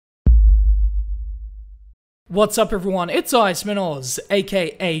What's up everyone, it's Iceman Oz,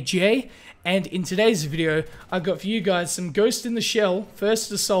 aka Jay, and in today's video, I've got for you guys some Ghost in the Shell First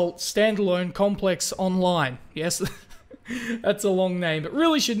Assault Standalone Complex Online. Yes, that's a long name, but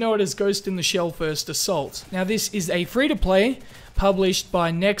really should know it as Ghost in the Shell First Assault. Now this is a free-to-play, published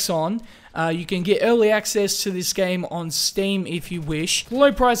by Nexon. You can get early access to this game on Steam if you wish, the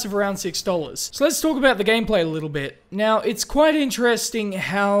low price of around $6. So let's talk about the gameplay a little bit. Now, it's quite interesting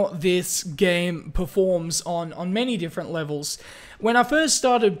how this game performs on many different levels. When I first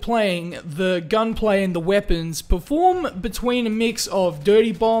started playing, the gunplay and the weapons perform between a mix of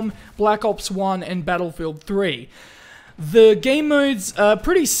Dirty Bomb, Black Ops 1, and Battlefield 3. The game modes are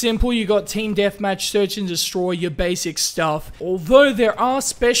pretty simple. You got Team Deathmatch, Search and Destroy, your basic stuff. Although there are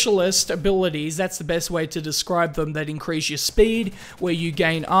specialist abilities, that's the best way to describe them, that increase your speed, where you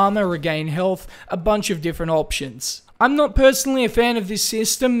gain armor, regain health, a bunch of different options. I'm not personally a fan of this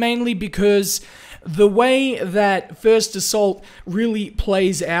system, mainly because the way that First Assault really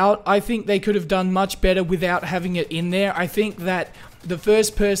plays out, I think they could have done much better without having it in there. I think that the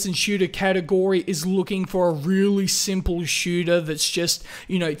first-person shooter category is looking for a really simple shooter that's just,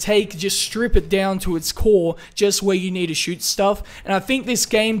 just strip it down to its core, just where you need to shoot stuff. And I think this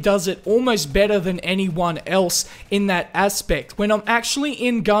game does it almost better than anyone else in that aspect. When I'm actually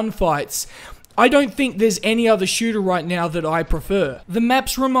in gunfights, I don't think there's any other shooter right now that I prefer. The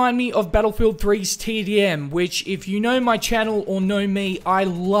maps remind me of Battlefield 3's TDM, which, if you know my channel or know me, I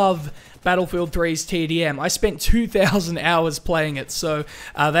love Battlefield 3's TDM. I spent 2,000 hours playing it, so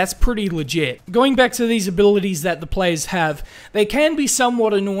that's pretty legit. Going back to these abilities that the players have, they can be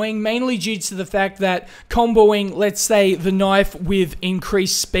somewhat annoying, mainly due to the fact that comboing, let's say, the knife with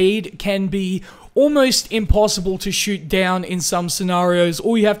increased speed can be almost impossible to shoot down in some scenarios.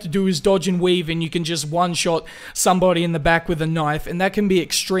 All you have to do is dodge and weave and you can just one-shot somebody in the back with a knife, and that can be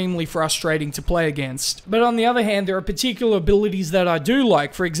extremely frustrating to play against. But on the other hand, there are particular abilities that I do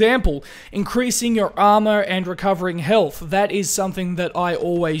like. For example, increasing your armor and recovering health. That is something that I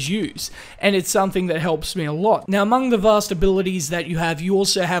always use, and it's something that helps me a lot. Now, among the vast abilities that you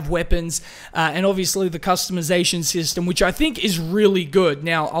also have weapons, and obviously the customization system, which I think is really good.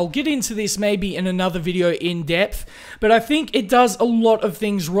 Now, I'll get into this maybe in another video in depth, but I think it does a lot of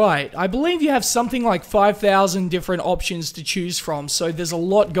things right. I believe you have something like 5,000 different options to choose from, so there's a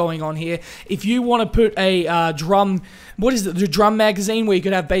lot going on here. If you want to put a the drum magazine, where you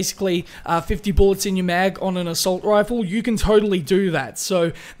could have basically 50 bullets in your mag on an assault rifle, you can totally do that.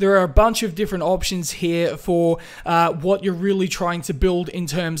 So there are a bunch of different options here for what you're really trying to build in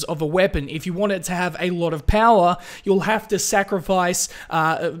terms of a weapon. If you want it to have a lot of power, you'll have to sacrifice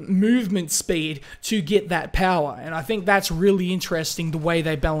movement speed to get that power, and I think that's really interesting, the way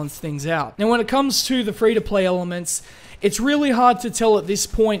they balance things out. Now, when it comes to the free-to-play elements, it's really hard to tell at this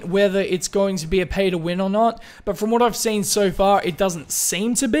point whether it's going to be a pay-to-win or not, but from what I've seen so far, it doesn't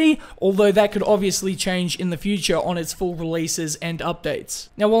seem to be, although that could obviously change in the future on its full releases and updates.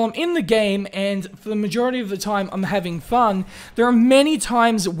 Now, while I'm in the game, and for the majority of the time I'm having fun, there are many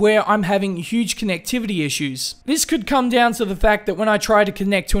times where I'm having huge connectivity issues. This could come down to the fact that when I try to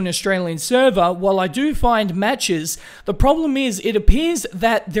connect to an Australian server, while I do find matches, the problem is it appears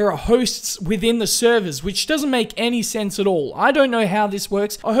that there are hosts within the servers, which doesn't make any sense at all. I don't know how this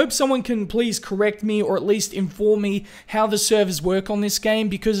works. I hope someone can please correct me, or at least inform me how the servers work on this game,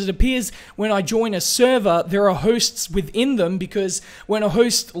 because it appears when I join a server, there are hosts within them, because when a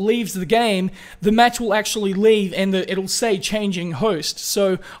host leaves the game, the match will actually leave and it'll say changing host.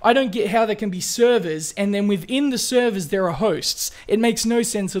 So I don't get how there can be servers and then within the servers there are hosts. It makes no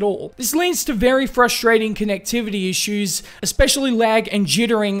sense at all. This leads to very frustrating connectivity issues, especially lag and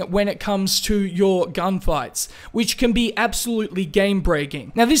jittering when it comes to your gunfights, which can be absolutely game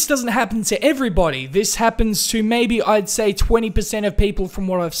breaking. Now, this doesn't happen to everybody. This happens to maybe, I'd say, 20% of people from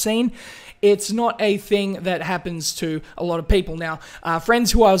what I've seen. It's not a thing that happens to a lot of people. Now,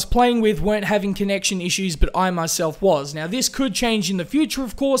 friends who I was playing with weren't having connection issues, but I myself was. Now, this could change in the future,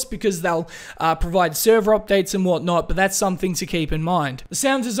 of course, because they'll provide server updates and whatnot, but that's something to keep in mind. The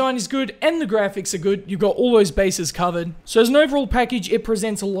sound design is good, and the graphics are good. You've got all those bases covered. So as an overall package, it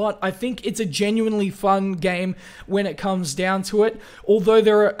presents a lot. I think it's a genuinely fun game when it comes down to it, although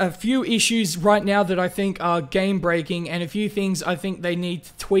there are a few issues right now that I think are game-breaking, and a few things I think they need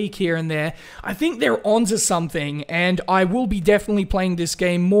to tweak here and there. I think they're onto something, and I will be definitely playing this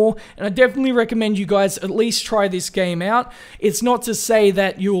game more, and I definitely recommend you guys at least try this game out. It's not to say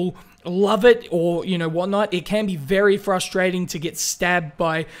that you'll love it or, whatnot. It can be very frustrating to get stabbed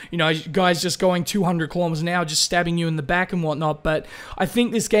by, guys just going 200 kilometers an hour, just stabbing you in the back and whatnot, but I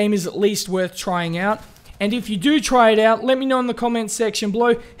think this game is at least worth trying out. And if you do try it out, let me know in the comments section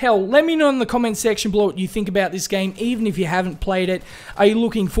below. Hell, let me know in the comments section below what you think about this game, even if you haven't played it. Are you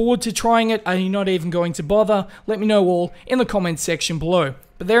looking forward to trying it? Are you not even going to bother? Let me know all in the comments section below.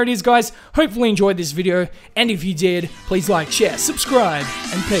 But there it is, guys. Hopefully you enjoyed this video, and if you did, please like, share, subscribe,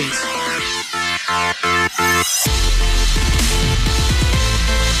 and peace.